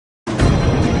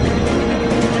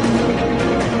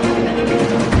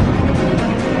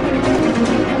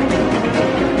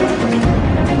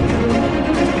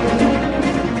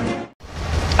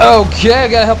Okay, I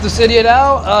gotta help this idiot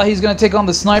out. He's gonna take on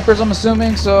the snipers, I'm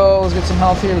assuming. So let's get some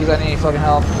health here because I need fucking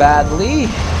health badly.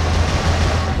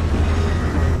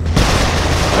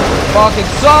 Fucking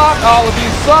suck! All of you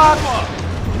suck!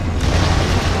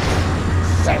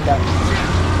 Same guy.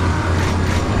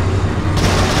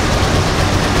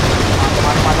 Come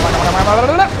on.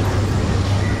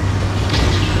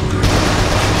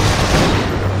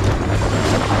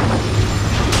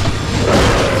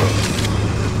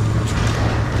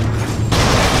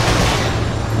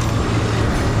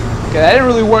 Okay, that didn't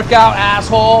really work out,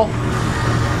 asshole.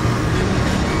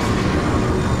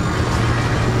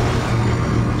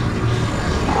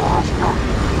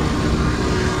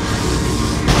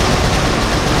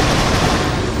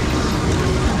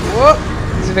 Whoop!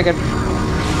 Let's see if I can.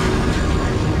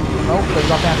 Nope, there's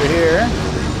nothing under here.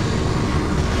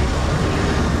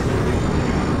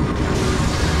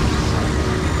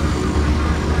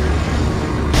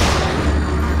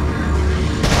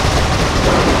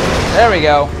 There we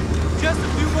go. Just a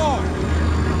few more.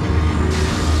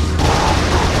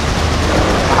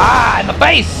 Ah, in the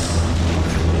face!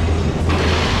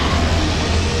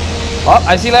 Oh,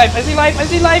 I see life, I see life, I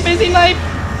see life, I see life!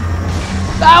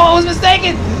 Ah, I was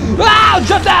mistaken! Ah,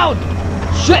 jump down!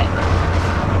 Shit!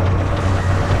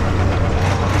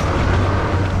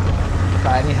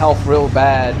 I need health real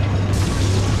bad.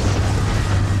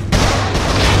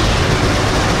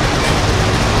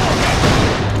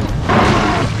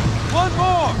 One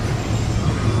more!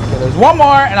 Okay, there's one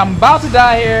more, and I'm about to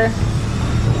die here.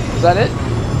 Is that it?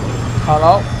 Oh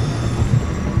no.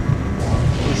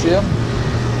 You see him?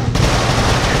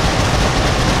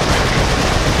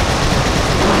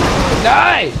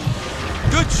 Die!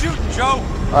 Good shooting, Joe.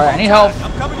 Alright, I need help.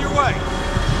 I'm coming your way.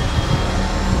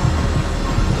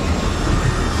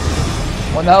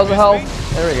 What the hell's the help?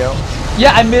 There we go.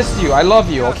 Yeah, I missed you. I love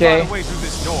you, okay? Find a way through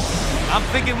this door. I'm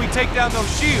thinking we take down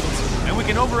those shields, and we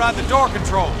can override the door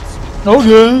controls.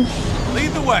 Okay.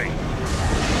 Lead the way.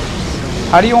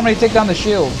 How do you want me to take down the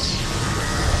shields?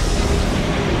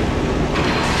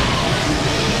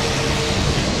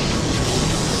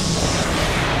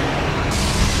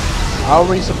 How are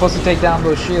we supposed to take down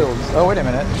those shields? Oh, wait a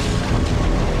minute.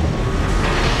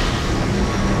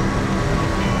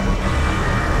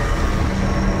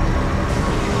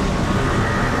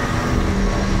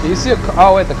 Do you see a...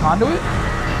 Oh, wait, the conduit?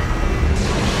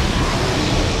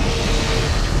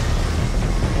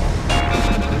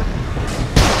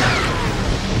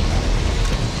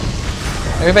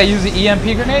 Maybe if I use the EMP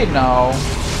grenade? No.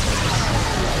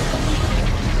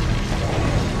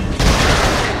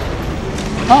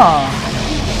 Huh.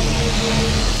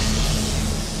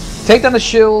 Take down the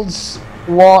shields,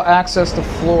 wall, access the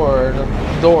floor, the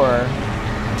door.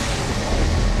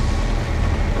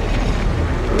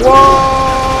 Whoa!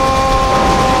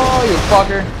 You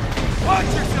fucker. Watch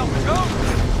yourself, Joe.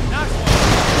 Nice one.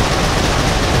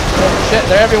 Oh, shit,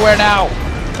 they're everywhere now.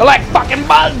 They're like fucking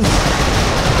bugs.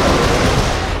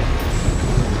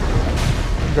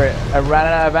 Great. I ran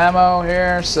out of ammo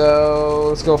here, so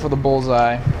let's go for the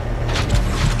bullseye.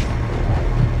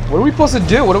 What are we supposed to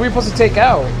do? What are we supposed to take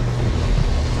out?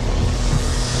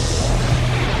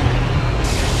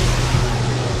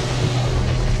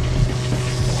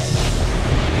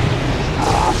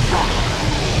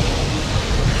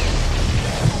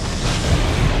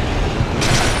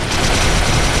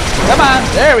 Come on,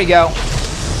 there we go.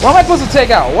 What am I supposed to take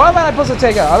out? What am I supposed to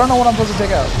take out? I don't know what I'm supposed to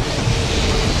take out.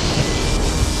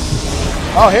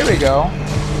 Oh, here we go.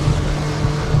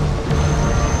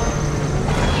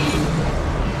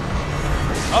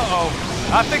 Uh-oh.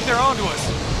 I think they're onto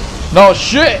us. No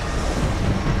shit.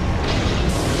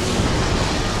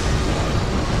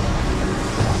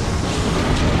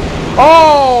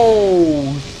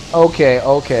 Oh. Okay.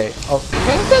 Okay. Okay.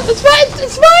 It's fine.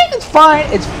 It's fine. It's fine.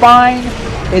 It's fine.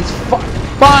 It's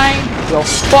fine. So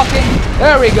fucking.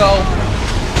 There we go.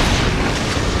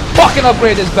 Fucking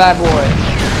upgrade this bad boy.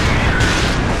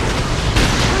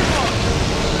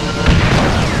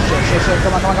 Shit.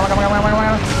 Come on.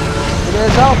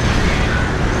 There's help.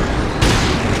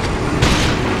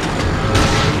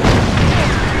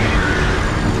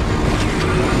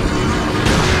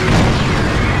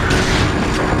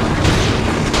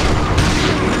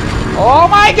 Oh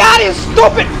my god, you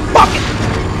stupid fucking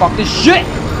fuck this shit.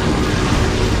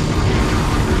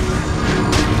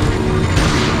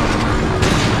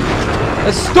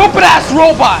 A stupid ass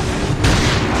robot.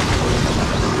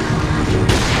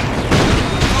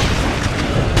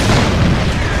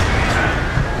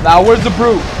 Now where's the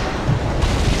brute?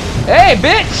 Hey,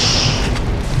 bitch!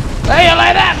 Hey, you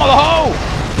like that, mother hoe?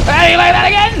 Hey, you like that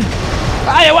again?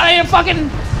 Hey, what are you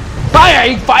fucking... Fire!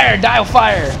 You fire! Die with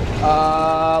fire!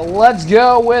 Let's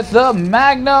go with the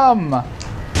Magnum.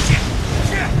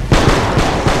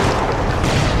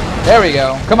 There we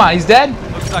go. Come on, he's dead?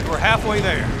 Looks like we're halfway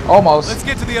there. Almost. Let's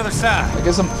get to the other side.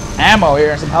 Get some ammo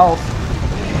here and some health.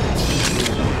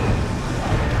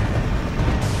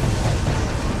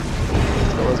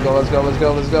 Let's go, let's go, let's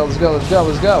go, let's go, let's go, let's go,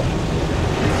 let's go.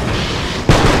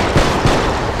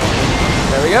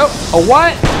 There we go. A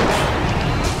what?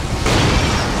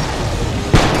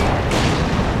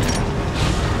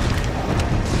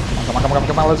 Come on, come on,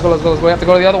 come on, let's go, let's go, let's go. We have to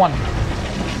go to the other one.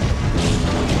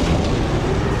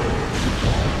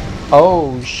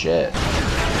 Oh, shit.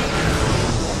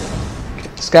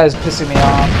 This guy's pissing me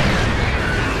off.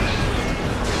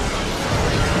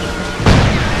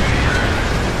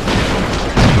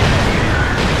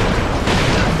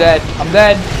 I'm dead. I'm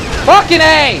dead. Fucking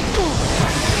A!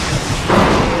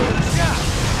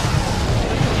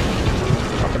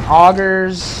 Fucking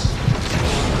augers.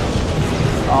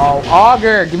 Oh,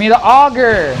 auger. Give me the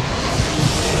auger.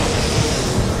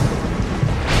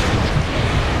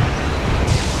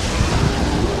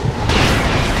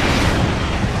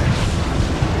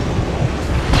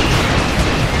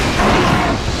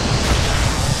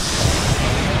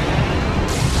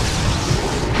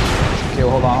 Okay,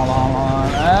 hold on, hold on, hold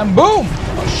on. And boom!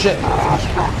 Oh, shit.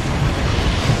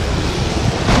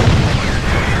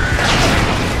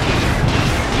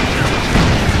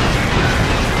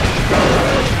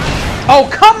 Oh,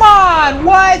 come on!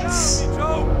 What?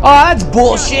 Oh, that's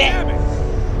bullshit.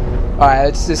 All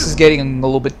right, this is getting a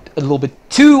little bit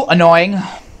too annoying.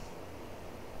 I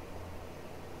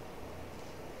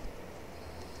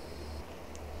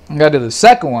gotta do the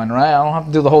second one, right? I don't have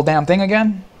to do the whole damn thing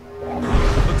again.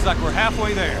 Looks like we're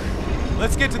halfway there.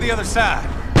 Let's get to the other side.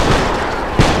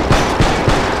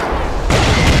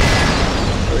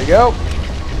 There we go.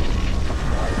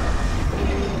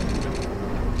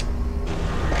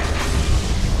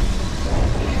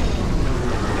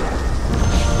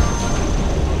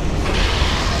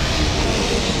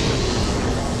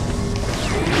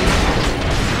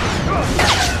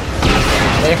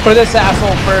 Wait for this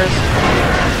asshole first.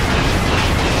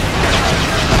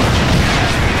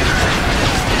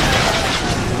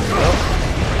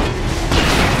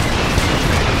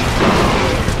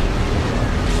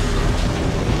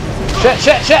 Shit,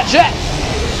 shit, shit, shit!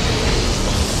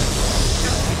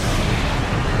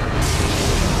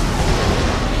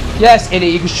 Yes,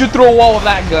 idiot, you can shoot through a wall with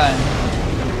that gun.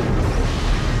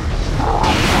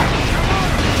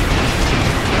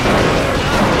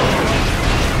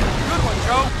 Good one,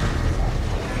 Joe.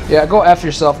 Yeah, go F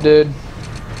yourself, dude.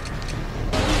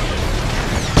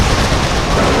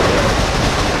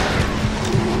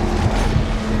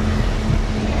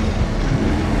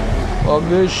 Oh,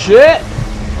 good shit!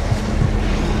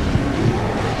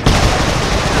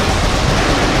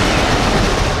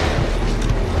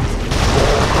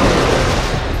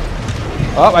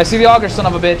 Oh, I see the auger, son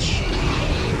of a bitch.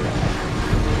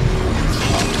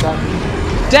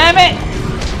 Damn it!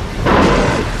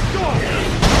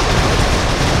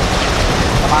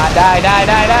 Come on, die, die,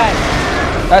 die, die.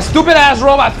 That stupid ass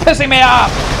robot's pissing me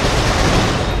off.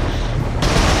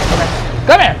 Come here.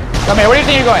 Come here. Come here. Where do you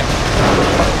think you're going?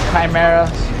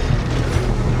 Chimeras.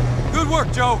 Good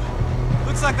work, Joe.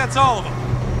 Looks like that's all of them.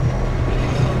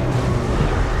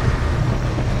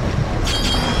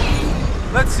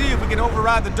 Let's see if we can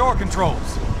override the door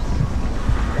controls.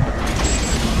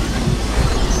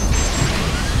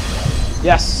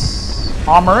 Yes.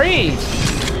 Armory.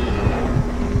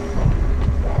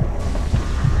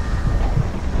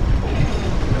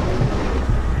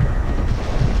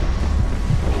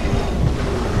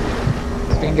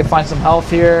 We can find some health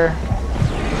here.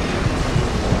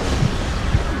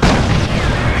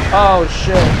 Oh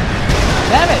shit.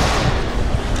 Damn it.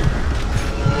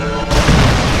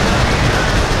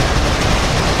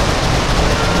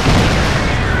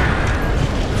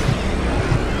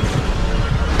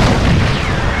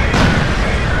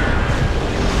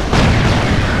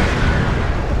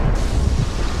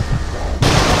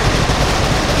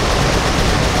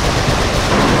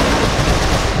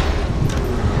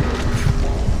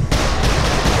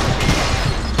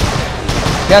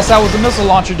 Yes, that was a missile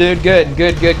launcher, dude. Good,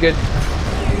 good, good, good.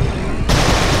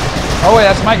 Oh wait,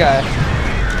 that's my guy.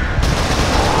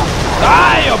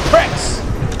 Die, you pricks!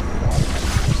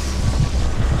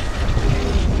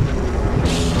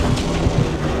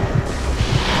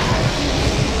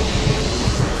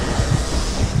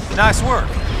 Nice work.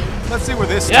 Let's see where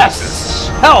this takes us. Yes!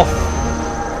 Health!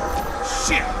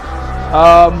 Shit!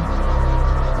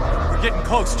 We're getting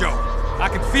close, Joe. I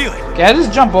can feel it. Can I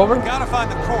just jump over? Gotta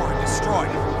find the core and destroy it.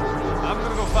 I'm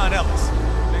gonna go find Ellis.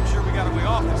 Make sure we got a way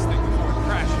off this thing before it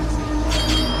crashes.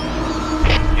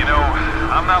 know,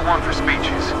 I'm not one for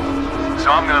speeches, so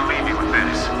I'm gonna leave you with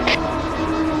this.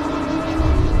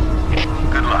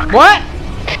 Good luck. What?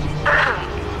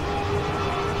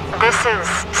 This is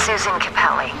Susan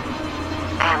Capelli,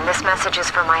 and this message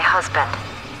is for my husband,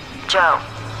 Joe.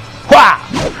 Wah!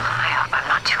 I hope I'm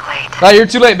not too late. Oh, you're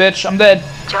too late, bitch. I'm dead.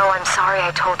 Joe, I'm sorry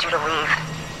I told you to leave.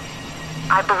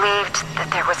 I believed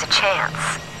that there was a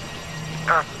chance.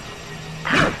 Or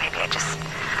maybe I just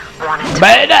wanted to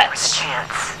believe there was a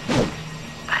chance.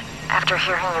 But after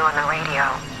hearing you on the radio,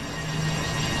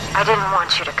 I didn't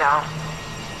want you to go.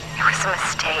 It was a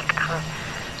mistake.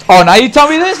 Oh, now you tell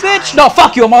me this, bitch? No,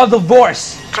 fuck you. I'm on a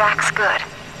divorce. Jack's good.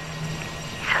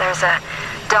 There's a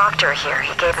doctor here.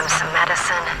 He gave him some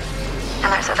medicine.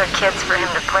 And there's other kids for him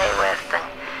to play with.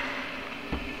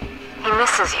 And he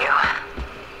misses you.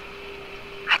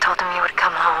 I told him you would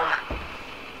come home.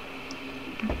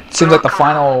 Seems like the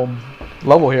final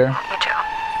level here. Hey, Joe.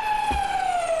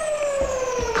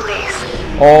 Please.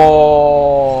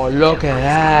 Oh, look at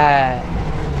that.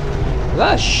 Is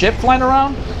that a ship flying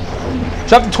around?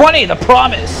 Chapter 20, the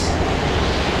Primus.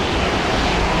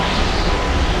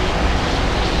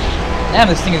 Damn,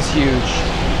 this thing is huge.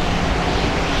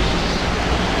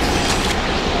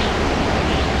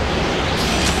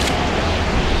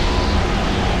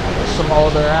 There's some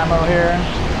older ammo here.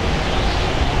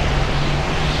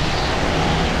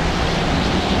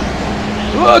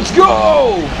 Let's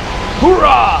go!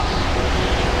 Hoorah!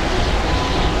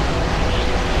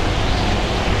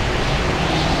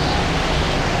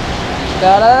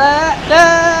 Da da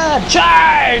da da!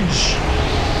 Charge!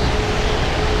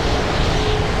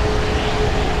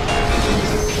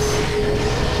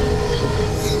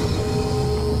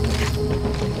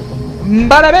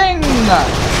 Bada bing!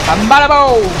 Bada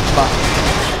boom!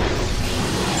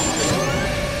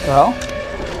 Well?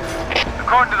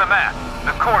 According to the map,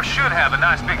 the core should have a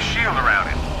nice big shield around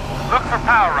it. Look for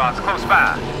power rods close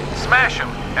by. Smash them,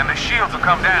 and the shields will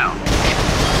come down.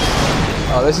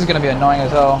 Oh, this is gonna be annoying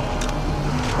as hell.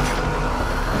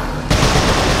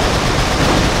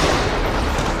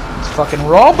 These fucking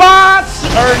robots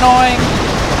are annoying.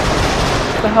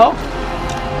 What the hell?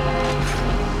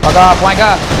 Fuck off, wank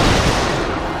up.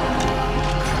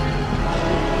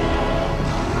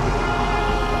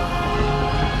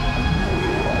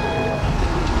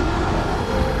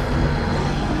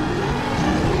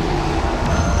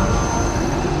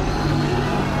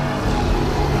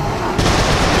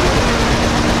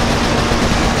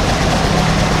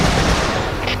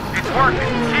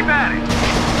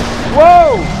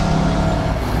 Whoa!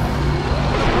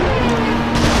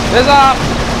 This up!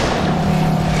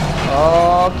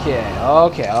 Okay.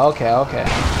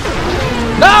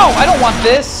 No! I don't want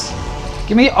this!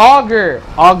 Give me auger!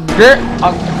 Auger!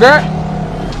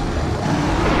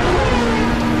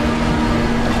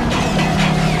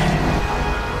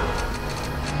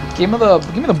 Give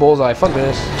me the bullseye, fuck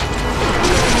this.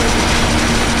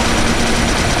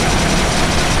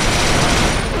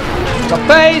 The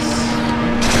face!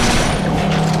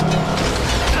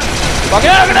 Fucking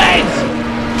grenades!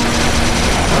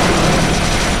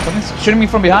 Something's shooting me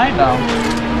from behind now.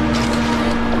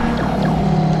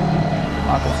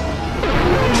 Okay.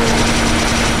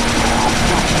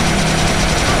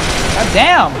 God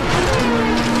damn!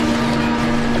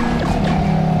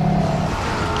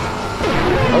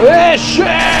 Oh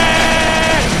shit!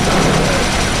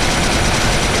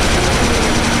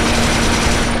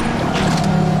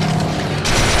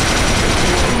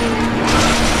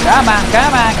 Come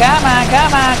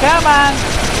on.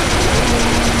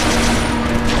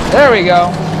 There we go.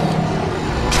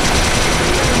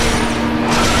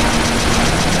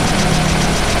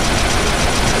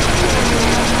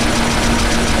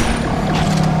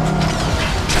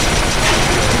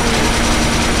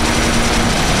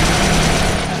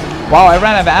 Wow, I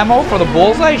ran out of ammo for the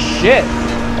bullseye? Shit.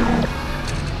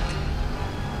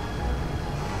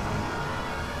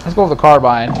 Let's go with the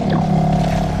carbine.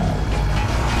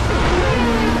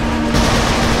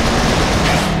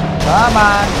 Come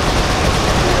on.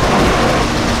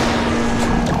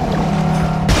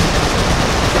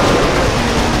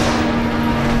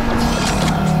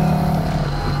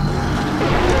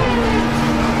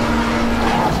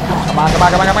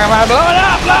 Blow it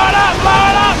up.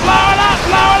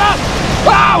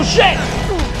 Oh, shit.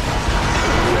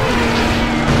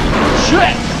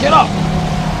 Get up.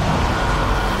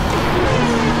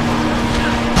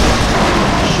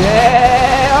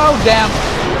 Shit. Oh, damn.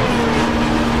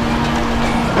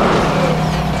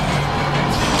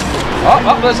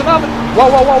 Oh, there's another. Whoa.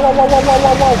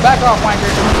 Back off,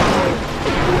 wanker.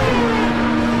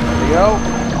 There we go.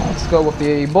 Let's go with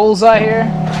the bullseye here.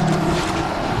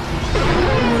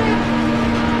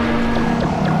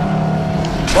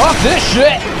 Fuck this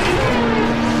shit!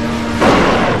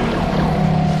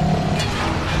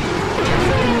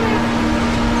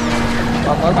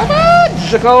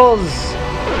 Jiggles!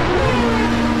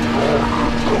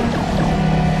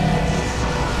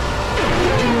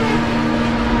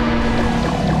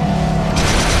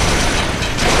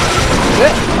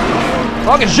 Shit!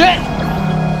 Fucking shit!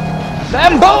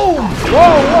 Then boom!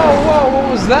 Whoa, whoa, whoa, what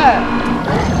was that?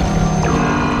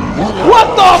 What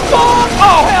the fuck?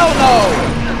 Oh, hell no!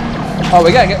 Oh,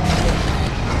 we gotta get...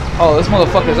 Oh, this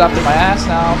motherfucker's after my ass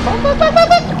now.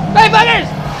 Hey, fuckers!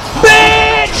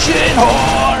 Bitch and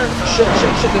whore! Shit,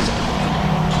 shit, shit, this... The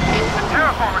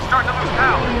terraformer's starting to lose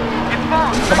power. It's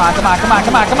falling. Come on, come on, come on,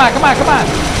 come on, come on, come on, come on!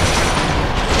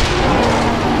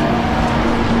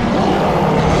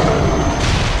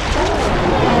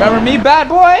 Remember me, bad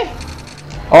boy?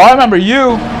 Oh, I remember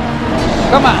you.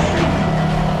 Come on.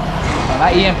 Oh,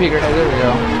 not EMP grenade, there we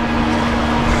go.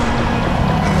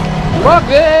 Fuck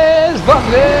this! Fuck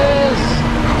this!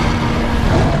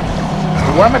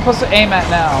 Where am I supposed to aim at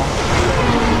now?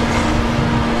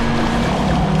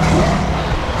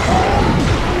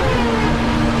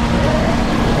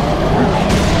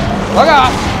 Look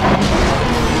out!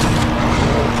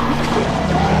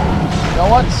 You know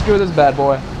what? Screw this bad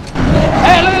boy.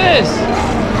 Hey, look at this!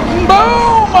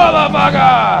 Boom,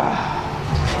 motherfucker!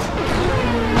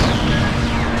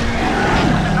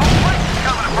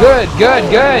 Good, good,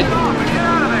 good.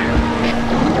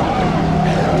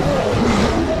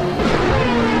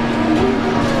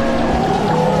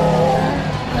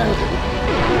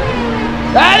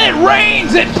 And it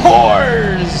rains, it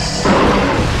pours!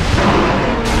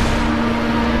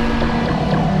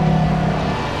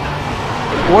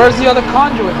 Where's the other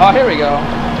conduit? Oh, here we go.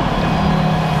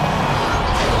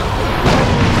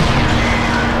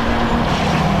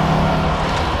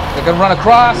 I can run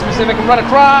across. Let me see if I can run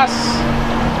across.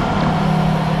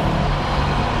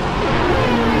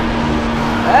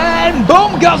 And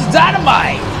boom goes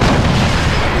dynamite.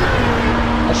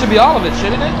 That should be all of it,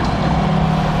 shouldn't it?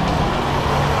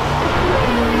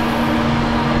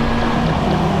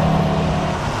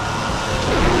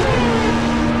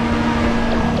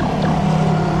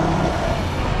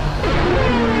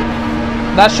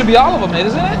 That should be all of them,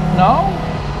 isn't it? No?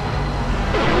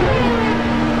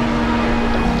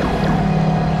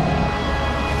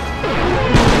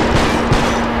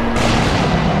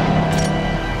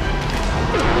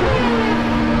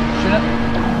 Shouldn't...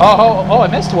 Oh, I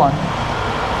missed one.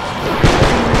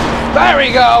 There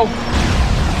we go.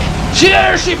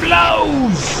 Here she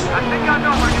blows. I think I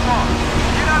know where you are.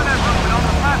 Get out of that room and on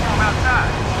the platform outside.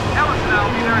 Ellis and I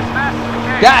will be there as fast as we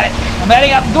can. Got it. I'm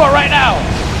heading out the door right now.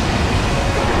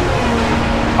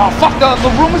 Oh, fuck,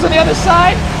 the room is on the other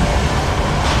side?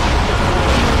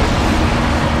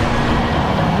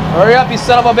 Hurry up, you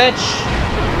son of a bitch.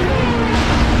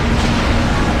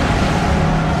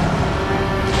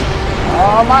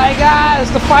 Oh my god, it's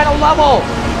the final level.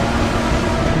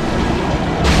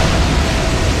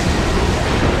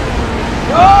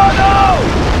 Oh no!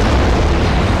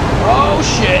 Oh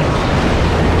shit.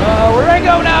 Where do I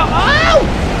go now? Oh!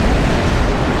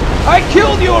 I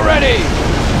killed you already!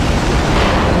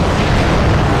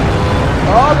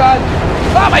 Oh god.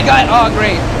 Oh my god. Oh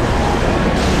great.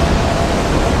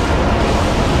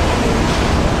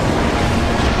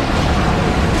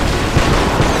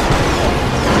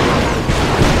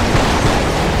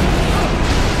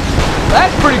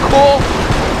 That's pretty cool.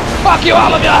 Fuck you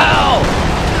all of your hell.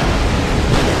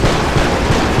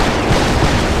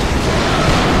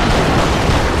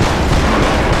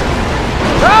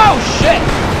 Oh shit.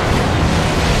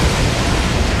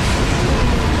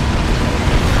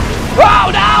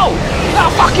 Oh no! No,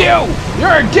 fuck you!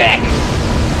 You're a dick!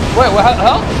 Wait, what the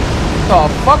hell? What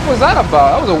the fuck was that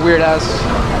about? That was a weird ass...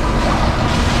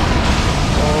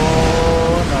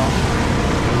 Oh no.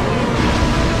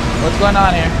 What's going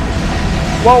on here?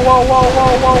 Whoa, whoa, whoa,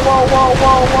 whoa, whoa, whoa, whoa,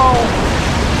 whoa, whoa!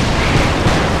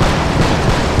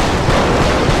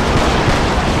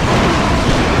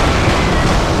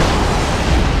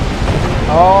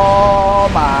 Oh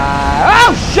my...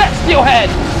 Oh shit! Steelhead!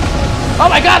 Oh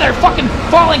my god, they're fucking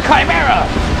falling chimera!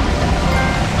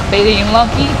 Fading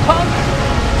lunky punk?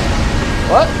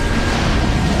 What?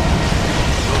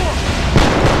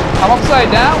 I'm upside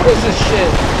down? What is this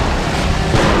shit?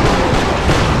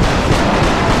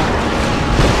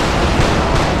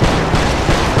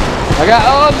 I got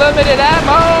unlimited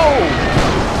ammo!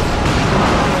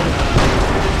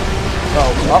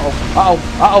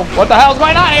 Uh-oh. What the hell's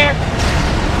going on here?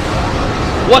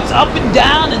 What's up and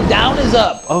down is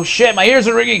up. Oh shit, my ears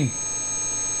are ringing.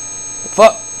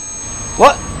 Fuck.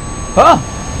 What? Huh?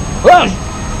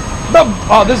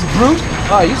 Oh, this brute.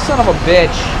 Oh, you son of a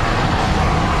bitch.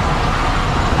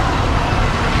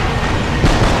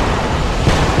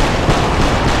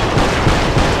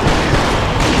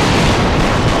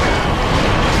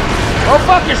 Go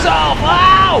fuck yourself!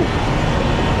 Wow!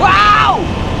 Wow!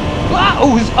 Wow!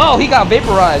 Oh, he got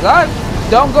vaporized.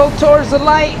 Don't go towards the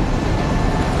light.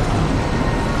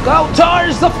 Go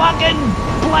towards the fucking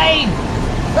plane.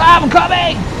 I'm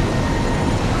coming.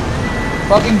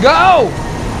 Fucking go!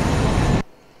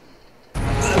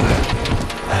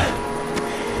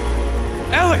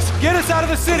 Alex, get us out of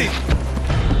the city.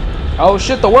 Oh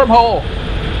shit, the wormhole.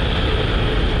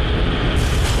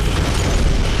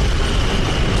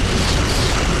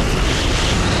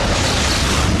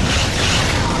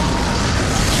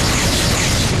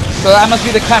 So that must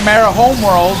be the Chimera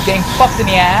homeworld getting fucked in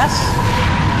the ass.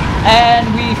 And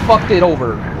we fucked it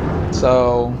over.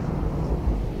 So...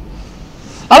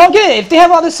 I don't get it. If they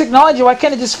have all this technology, why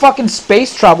can't it just fucking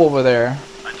space travel over there?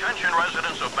 Attention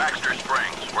residents of Baxter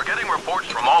Springs. We're getting reports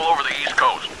from all over the East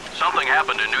Coast. Something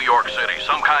happened in New York City.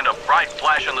 Some kind of bright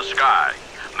flash in the sky.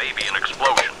 Maybe an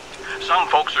explosion. Some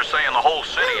folks are saying the whole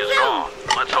city is gone.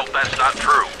 Let's hope that's not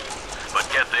true. But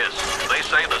get this, they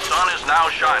say the sun is now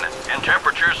shining, and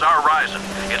temperatures are rising.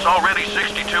 It's already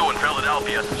 62 in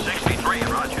Philadelphia, 63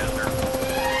 in Rochester.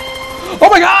 Oh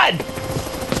my god!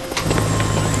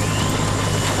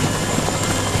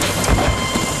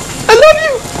 I love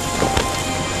you!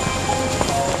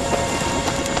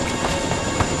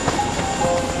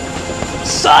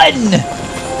 Son!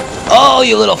 Oh,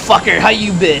 you little fucker, how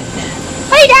you been?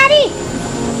 Hey, Daddy!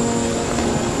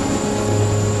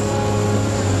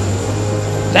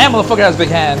 Damn, motherfucker has big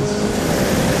hands.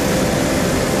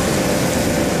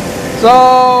 So...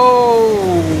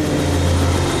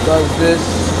 does this...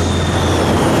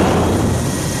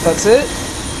 That's it?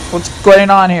 What's going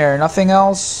on here? Nothing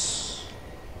else?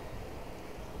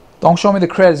 Don't show me the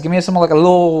credits. Give me some like a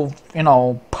little, you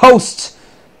know, post.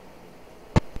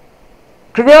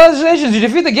 Congratulations, you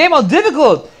defeat the game on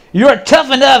difficult. You're tough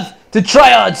enough to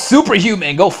try on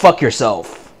superhuman. Go fuck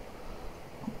yourself.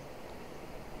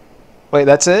 Wait,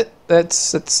 that's it?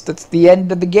 That's the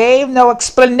end of the game? No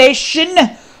explanation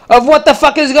of what the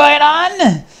fuck is going on?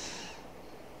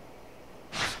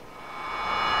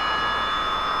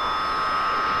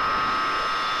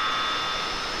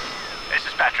 This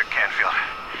is Patrick Canfield,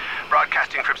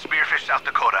 broadcasting from Spearfish, South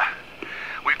Dakota.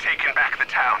 We've taken back the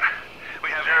town. We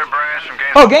have Jared Branch from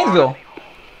Gainesville. Oh, Gainesville.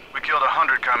 We killed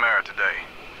 100 Chimera today.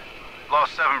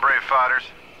 Lost 7 brave fighters.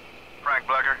 Frank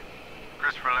Blecker,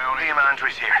 Christopher Leone. Liam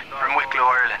Andrews here, from Wicklow,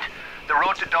 Ireland. The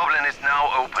road to Dublin is now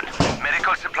open.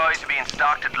 Medical supplies are being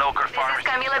stocked at local pharmacies.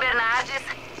 This is Camila Bernardes,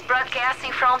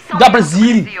 broadcasting from Da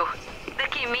Brazil. The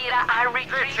Chimera are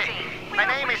retreating. My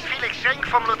name is Felix Schenk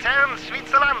from Luzern,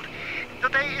 Switzerland.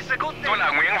 Today is a good day.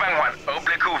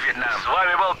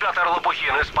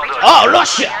 Oh,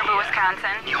 Russia!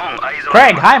 Wisconsin.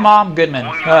 Craig, hi Mom, Goodman.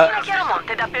 That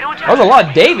was a lot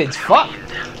of Davids, fuck.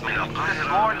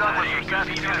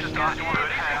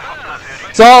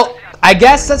 So, I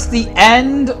guess that's the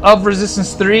end of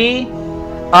Resistance 3.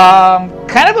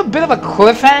 Kind of a bit of a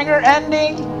cliffhanger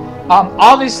ending.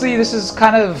 Obviously this is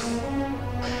kind of...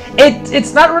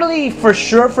 It's not really for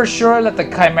sure that the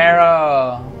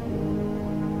Chimera...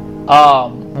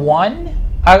 won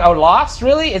or lost,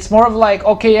 really. It's more of like,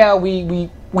 okay, yeah, we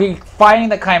fighting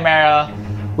the Chimera,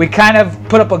 we kind of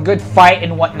put up a good fight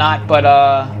and whatnot, but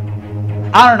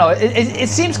I don't know, it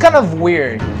seems kind of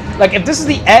weird. Like, if this is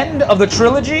the end of the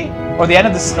trilogy or the end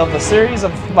of the series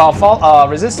of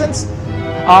Resistance,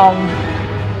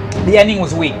 the ending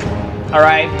was weak. All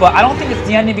right, but I don't think it's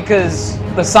the ending because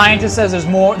the scientist says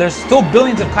there's still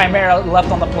billions of Chimera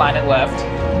left on the planet left.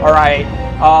 All right.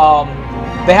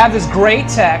 They have this great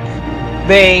tech.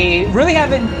 They really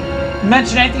haven't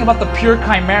mentioned anything about the pure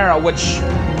Chimera, which,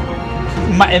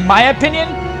 in my opinion,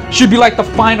 should be like the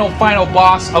final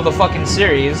boss of the fucking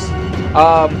series.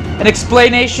 An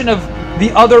explanation of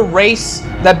the other race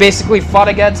that basically fought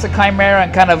against the Chimera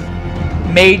and kind of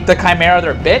made the Chimera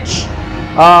their bitch.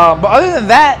 But other than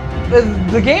that,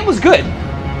 the game was good.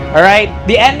 All right,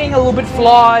 the ending a little bit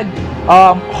flawed.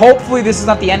 Hopefully this is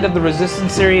not the end of the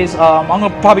Resistance series. I'm gonna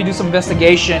probably do some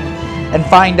investigation and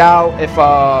find out if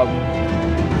I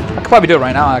could probably do it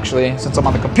right now actually, since I'm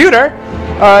on the computer.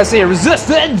 Let's see,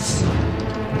 Resistance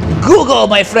Google,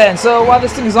 my friend. So while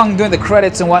this thing is on doing the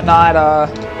credits and whatnot,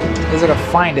 is I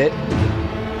gonna find it.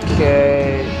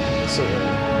 Okay, so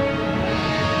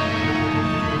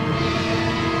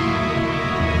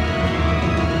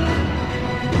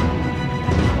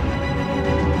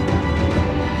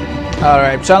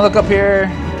alright, trying to look up here.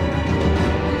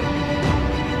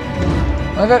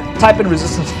 I'm gonna type in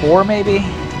Resistance 4 maybe.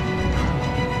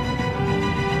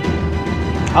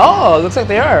 Oh, looks like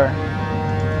they are.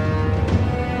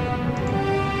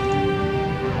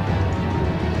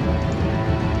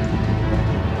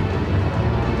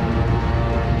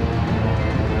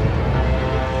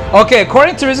 Okay,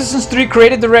 according to Resistance 3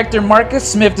 creative director Marcus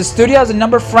Smith, the studio has a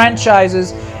number of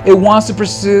franchises it wants to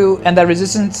pursue, and that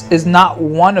Resistance is not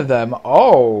one of them.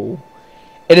 Oh.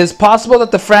 It is possible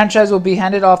that the franchise will be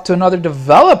handed off to another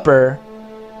developer.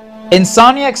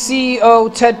 Insomniac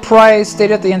CEO Ted Price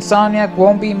stated that the Insomniac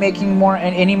won't be making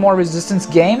any more Resistance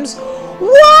games.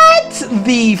 What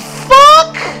the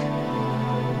fuck?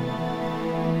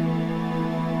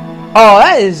 Oh,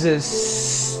 that is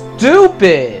just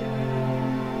stupid.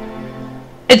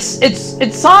 It's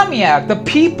Insomniac, the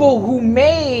people who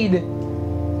made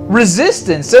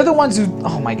Resistance. They're the ones who...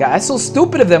 Oh my god, that's so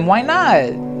stupid of them. Why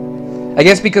not? I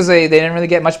guess because they didn't really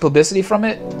get much publicity from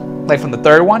it. Like from the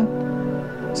third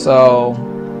one. So...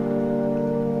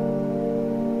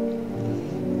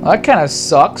 that kind of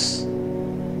sucks.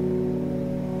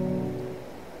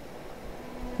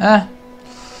 Yeah,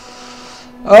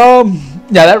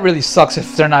 that really sucks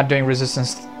if they're not doing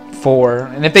Resistance 4.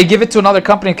 And if they give it to another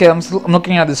company, okay, I'm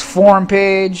looking at this forum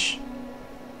page.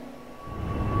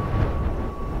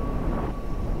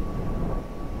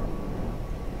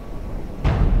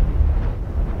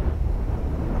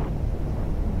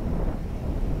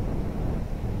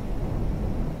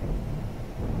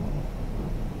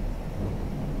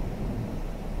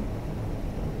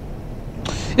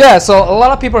 Yeah, so a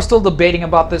lot of people are still debating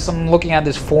about this. I'm looking at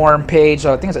this forum page.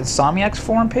 I think it's Insomniac's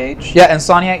forum page. Yeah,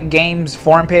 Insomniac Games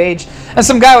forum page. And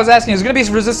some guy was asking, is it going to be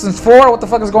Resistance 4? What the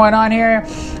fuck is going on here?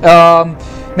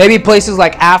 Maybe places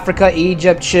like Africa,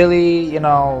 Egypt, Chile, you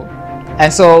know.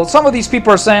 And so some of these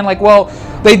people are saying, like, well,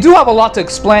 they do have a lot to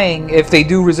explain if they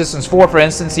do Resistance 4. For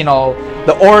instance, you know,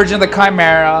 the origin of the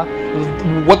Chimera,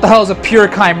 what the hell is a pure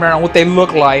Chimera and what they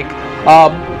look like,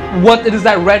 what is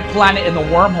that red planet in the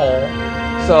wormhole.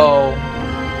 So,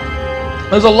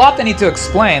 there's a lot they need to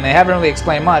explain. They haven't really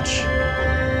explained much.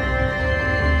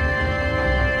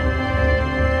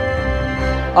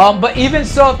 But even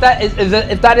so, if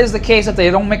that is the case, that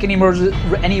they don't make any more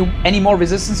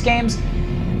Resistance games,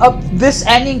 this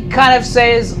ending kind of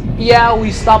says, yeah,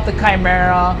 we stopped the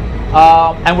Chimera,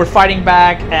 and we're fighting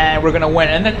back, and we're gonna win.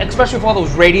 And then, especially with all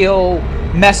those radio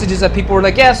messages that people were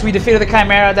like, yes, we defeated the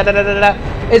Chimera, da da da da da.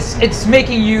 It's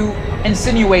making you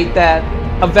insinuate that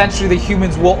eventually the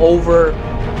humans will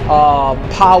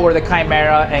power the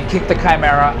Chimera and kick the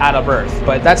Chimera out of Earth.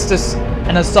 But that's just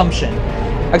an assumption.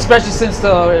 Especially since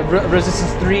the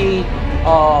Resistance 3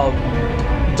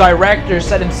 director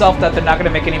said himself that they're not going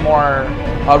to make any more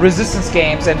Resistance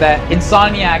games, and that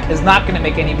Insomniac is not going to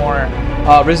make any more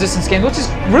Resistance games, which is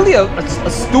really a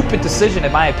stupid decision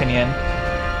in my opinion.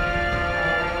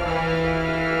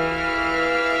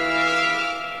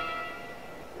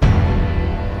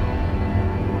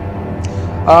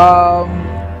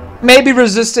 Maybe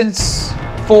Resistance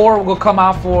 4 will come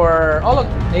out for... Oh look,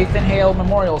 Nathan Hale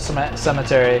Memorial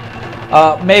Cemetery.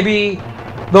 Maybe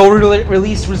they'll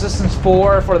release Resistance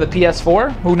 4 for the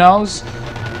PS4. Who knows?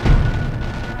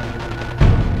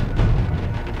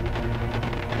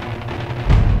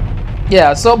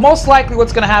 Yeah, so most likely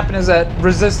what's going to happen is that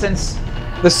Resistance,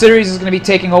 the series, is going to be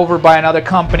taken over by another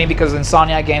company because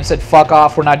Insomniac Games said, fuck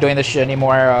off, we're not doing this shit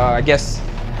anymore. I guess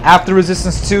after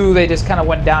Resistance 2, they just kind of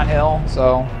went downhill,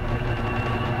 so...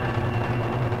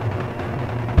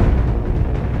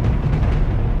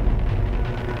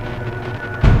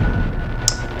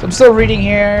 So I'm still reading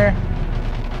here.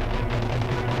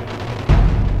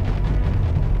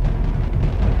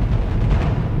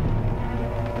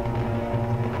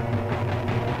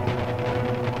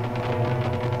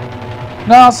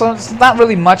 No, so it's not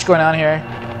really much going on here.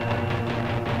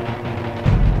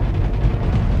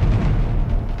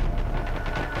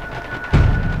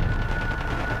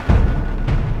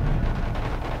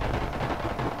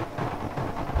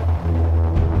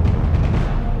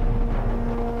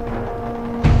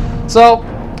 So,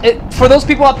 for those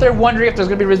people out there wondering if there's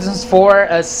going to be Resistance 4,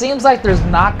 it seems like there's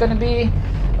not going to be.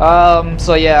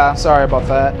 So yeah, sorry about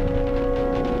that.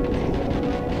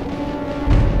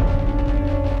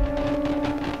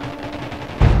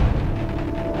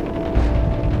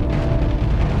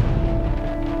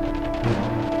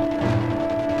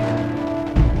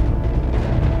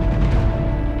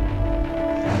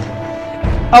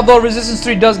 Although Resistance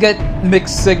 3 does get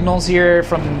mixed signals here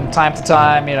from time to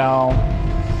time, you know.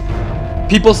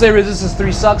 People say Resistance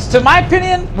 3 sucks. To my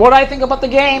opinion, what I think about the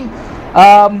game,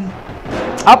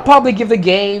 I'll probably give the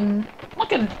game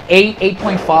like an 8,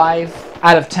 8.5.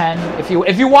 out of 10. If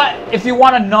you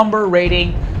want a number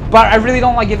rating, but I really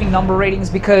don't like giving number ratings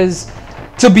because,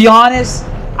 to be honest,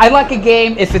 I like a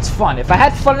game if it's fun. If I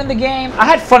had fun in the game, I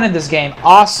had fun in this game.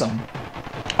 Awesome.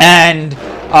 And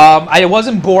I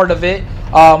wasn't bored of it.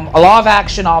 A lot of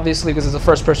action, obviously, because it's a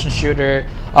first-person shooter.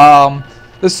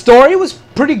 The story was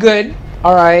pretty good.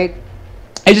 All right.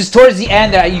 It's just towards the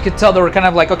end that you could tell they were kind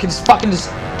of like, okay, just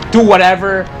do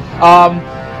whatever.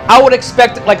 I would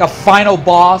expect like a final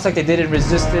boss like they did in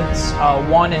Resistance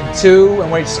 1 and 2,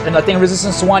 and I think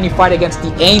Resistance 1 you fight against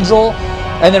the Angel,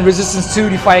 and then Resistance 2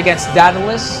 you fight against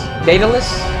Daedalus,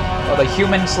 or the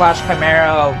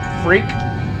human/chimera freak.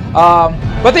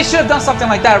 But they should have done something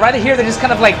like that. Right here, they're just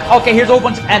kind of like, okay, here's a whole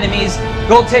bunch of enemies,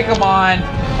 go take them on.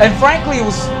 And frankly, it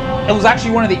was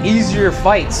actually one of the easier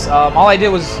fights. All I did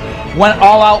was went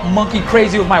all out monkey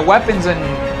crazy with my weapons and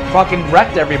fucking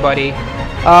wrecked everybody.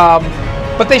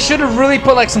 But they should have really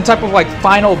put like some type of like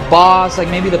final boss, like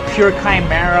maybe the pure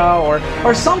chimera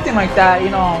or something like that, you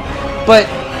know. But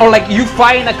or like you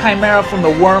fighting the chimera from the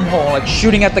wormhole, like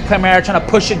shooting at the chimera, trying to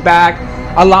push it back,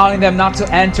 allowing them not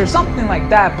to enter, something like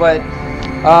that. But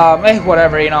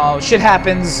whatever, you know, shit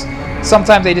happens.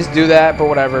 Sometimes they just do that, but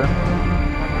whatever.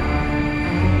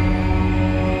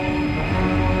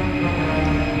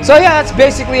 So yeah, that's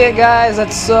basically it, guys.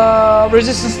 That's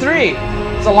Resistance 3.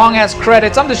 It's a long-ass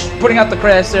credits. I'm just putting out the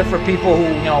credits there for people who,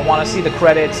 you know, want to see the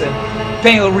credits and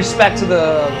paying a little respect to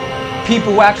the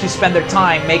people who actually spend their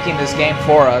time making this game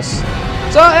for us.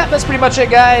 So yeah, that's pretty much it,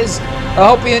 guys. I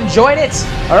hope you enjoyed it.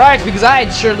 All right, because I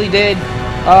surely did.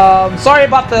 Sorry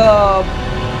about the,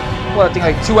 I think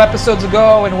like 2 episodes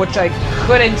ago in which I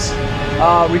couldn't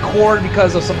record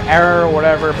because of some error or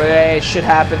whatever. But hey, shit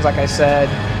happens, like I said.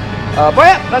 But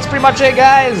yeah, that's pretty much it,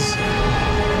 guys.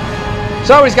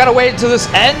 So we just gotta wait until this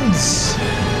ends.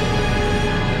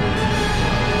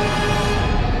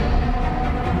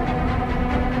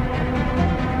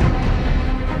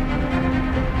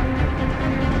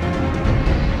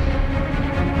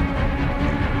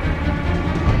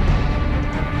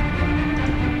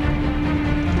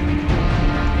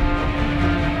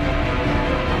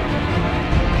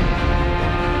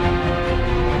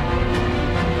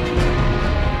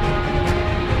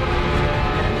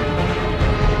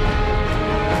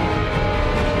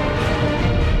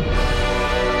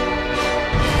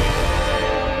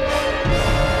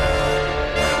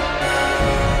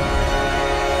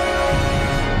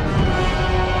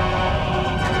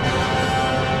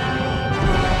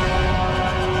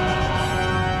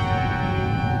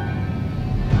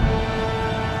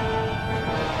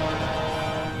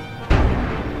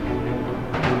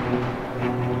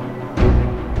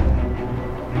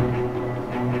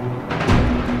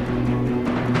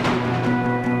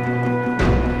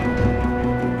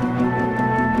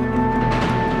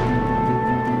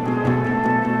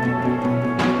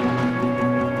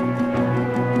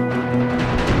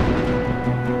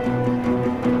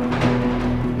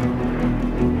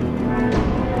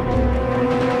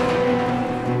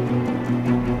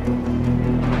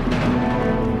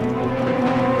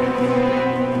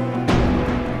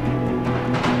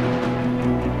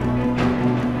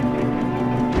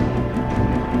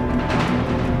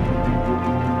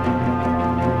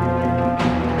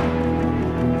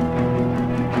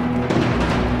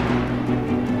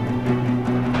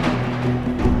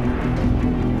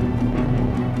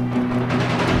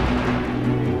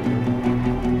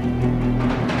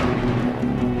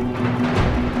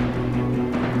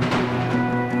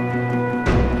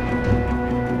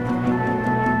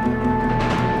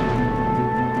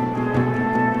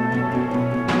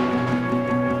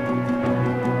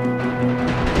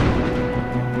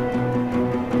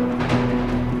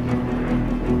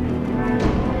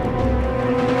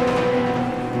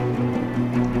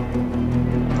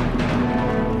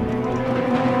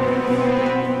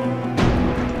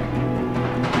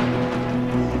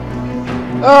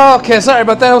 Okay, sorry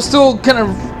about that. I was still kind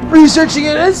of researching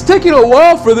it. It's taking a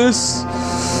while for this.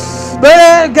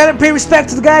 But gotta pay respect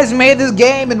to the guys who made this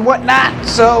game and whatnot.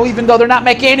 So even though they're not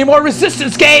making any more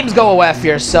Resistance games, go F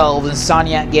yourselves,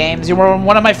 Insomniac Games. You were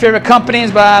one of my favorite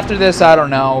companies, but after this, I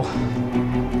don't know.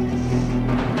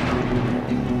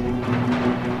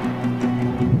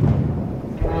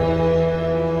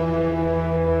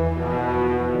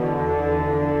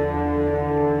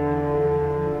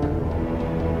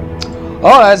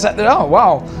 Oh,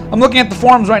 wow. I'm looking at the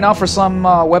forums right now for some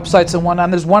websites and whatnot.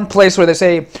 And there's one place where they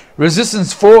say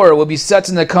Resistance 4 will be set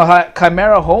in the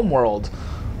Chimera homeworld.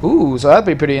 Ooh, so that'd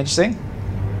be pretty interesting.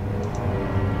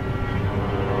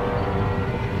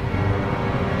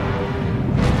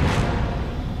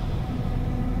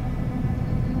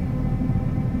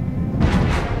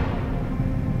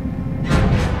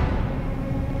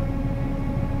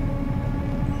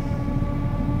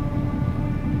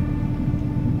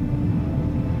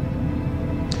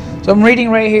 So I'm reading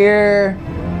right here.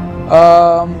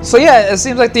 So yeah, it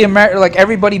seems like like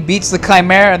everybody beats the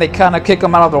Chimera and they kind of kick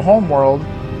them out of their home world.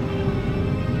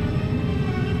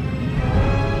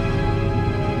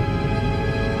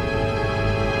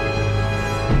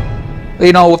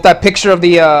 You know, with that picture of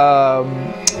the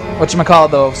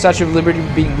whatchamacallit, the Statue of Liberty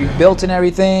being rebuilt and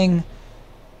everything.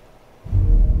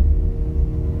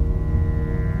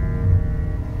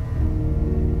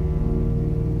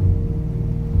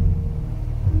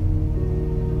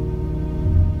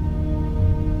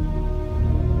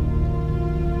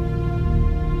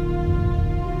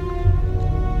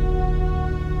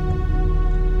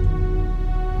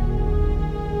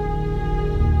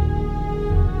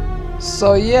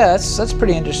 So yeah, that's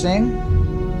pretty interesting.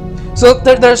 So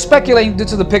they're speculating due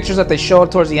to the pictures that they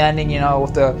showed towards the ending, you know,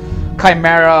 with the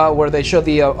Chimera, where they show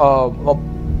the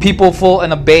people full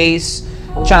in a base,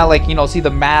 trying to, like, you know, see the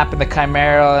map and the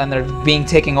Chimera, and they're being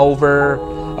taken over.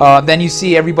 Then you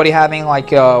see everybody having,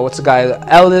 like, what's the guy,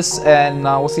 Ellis, and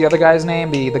what's the other guy's name?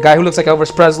 The guy who looks like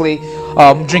Elvis Presley,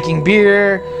 drinking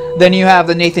beer. Then you have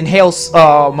the Nathan Hale's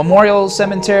Memorial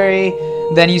Cemetery.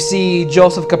 Then you see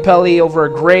Joseph Capelli over a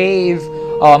grave,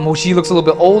 which he looks a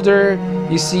little bit older.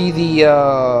 You see the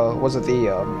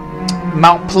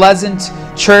Mount Pleasant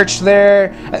Church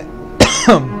there.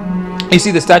 You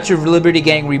see the Statue of Liberty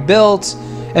getting rebuilt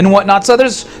and whatnot. So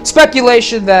there's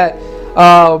speculation that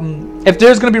if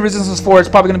there's going to be Resistance 4, it's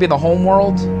probably going to be in the home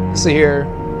world. Let's see here.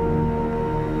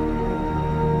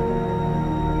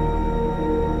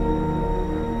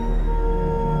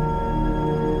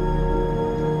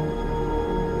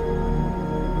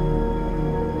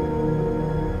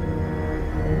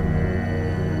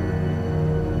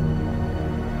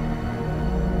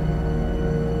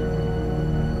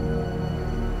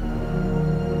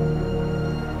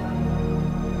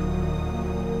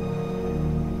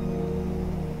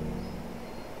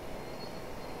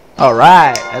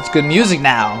 Alright, that's good music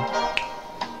now.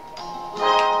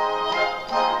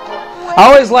 I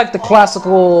always like the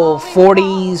classical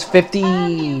 40s,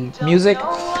 50s music.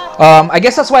 I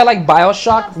guess that's why I like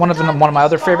BioShock, one of my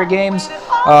other favorite games.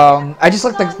 I just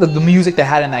like the music they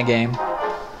had in that game.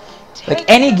 Like,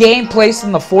 any game placed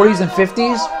in the 40s and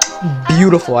 50s,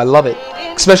 beautiful. I love it.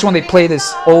 Especially when they play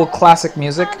this old classic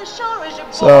music.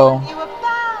 So...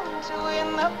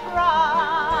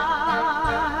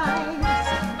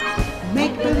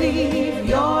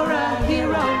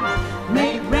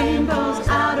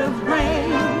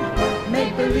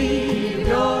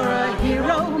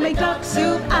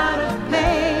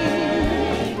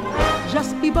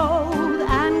 Be bold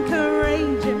and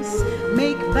courageous,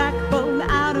 make backbone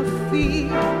out of fear.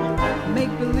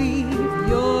 Make believe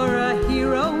you're a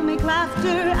hero, make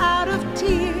laughter out of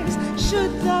tears.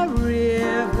 Should the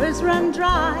rivers run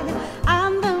dry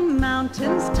and the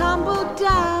mountains tumble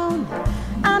down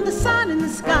and the sun in the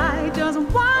sky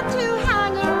doesn't want to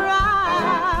hang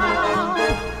around,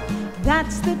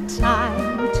 that's the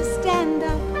time to stand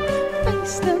up,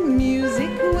 face the music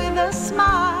with a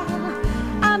smile.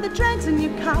 The dregs in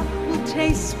your cup will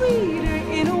taste sweeter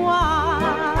in a while.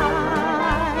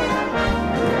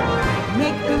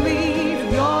 Make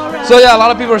believe you're so yeah, a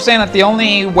lot of people are saying that the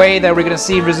only way that we're gonna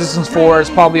see Resistance 4 is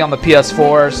probably on the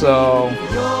PS4. So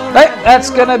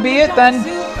that's gonna be it then.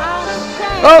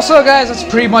 Also, guys, that's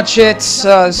pretty much it.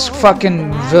 This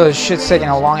fucking shit's taking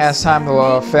a long ass time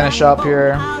to finish up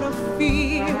here.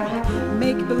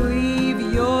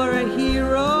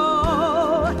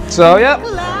 So yep.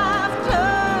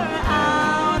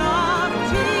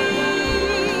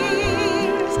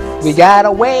 We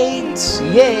gotta wait,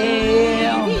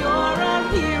 yeah.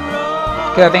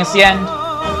 Okay, I think it's the end.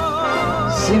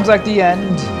 Seems like the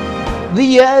end.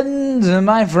 The end,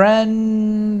 my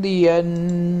friend. The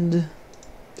end.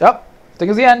 Yep, I think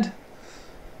it's the end.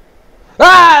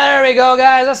 Ah, there we go,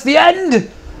 guys. That's the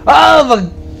end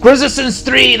of Resistance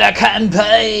 3, the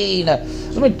campaign.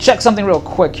 Let me check something real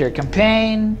quick here.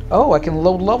 Campaign. Oh, I can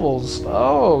load levels.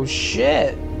 Oh,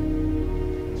 shit.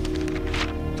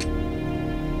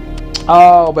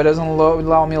 Oh, but it doesn't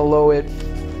allow me to load it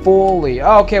fully.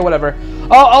 Oh, okay, whatever.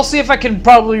 I'll see if I can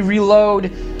probably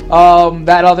reload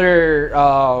that other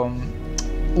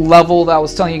level that I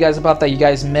was telling you guys about that you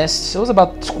guys missed. It was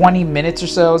about 20 minutes or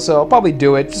so, so I'll probably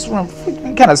do it. Just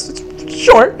kind of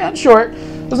short, man, short.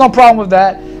 There's no problem with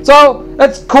that. So,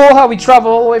 that's cool how we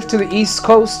travel all the way to the East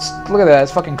Coast. Look at that,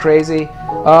 it's fucking crazy.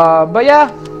 But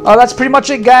yeah, that's pretty much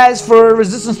it, guys, for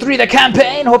Resistance 3, the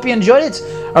campaign. Hope you enjoyed it.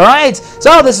 Alright,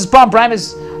 so this is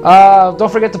Primus.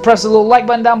 Don't forget to press the little like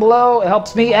button down below. It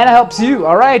helps me and it helps you.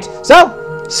 Alright,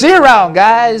 so see you around,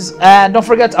 guys. And don't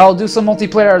forget, I'll do some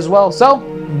multiplayer as well. So,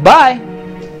 bye.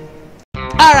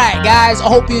 Alright guys, I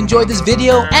hope you enjoyed this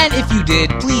video, and if you did,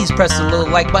 please press the little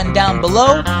like button down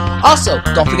below. Also,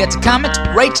 don't forget to comment,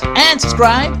 rate, and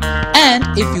subscribe. And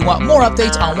if you want more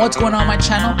updates on what's going on my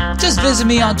channel, just visit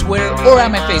me on Twitter or at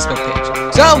my Facebook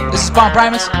page. So, this is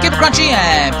Primus, keep it crunchy,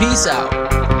 and peace out.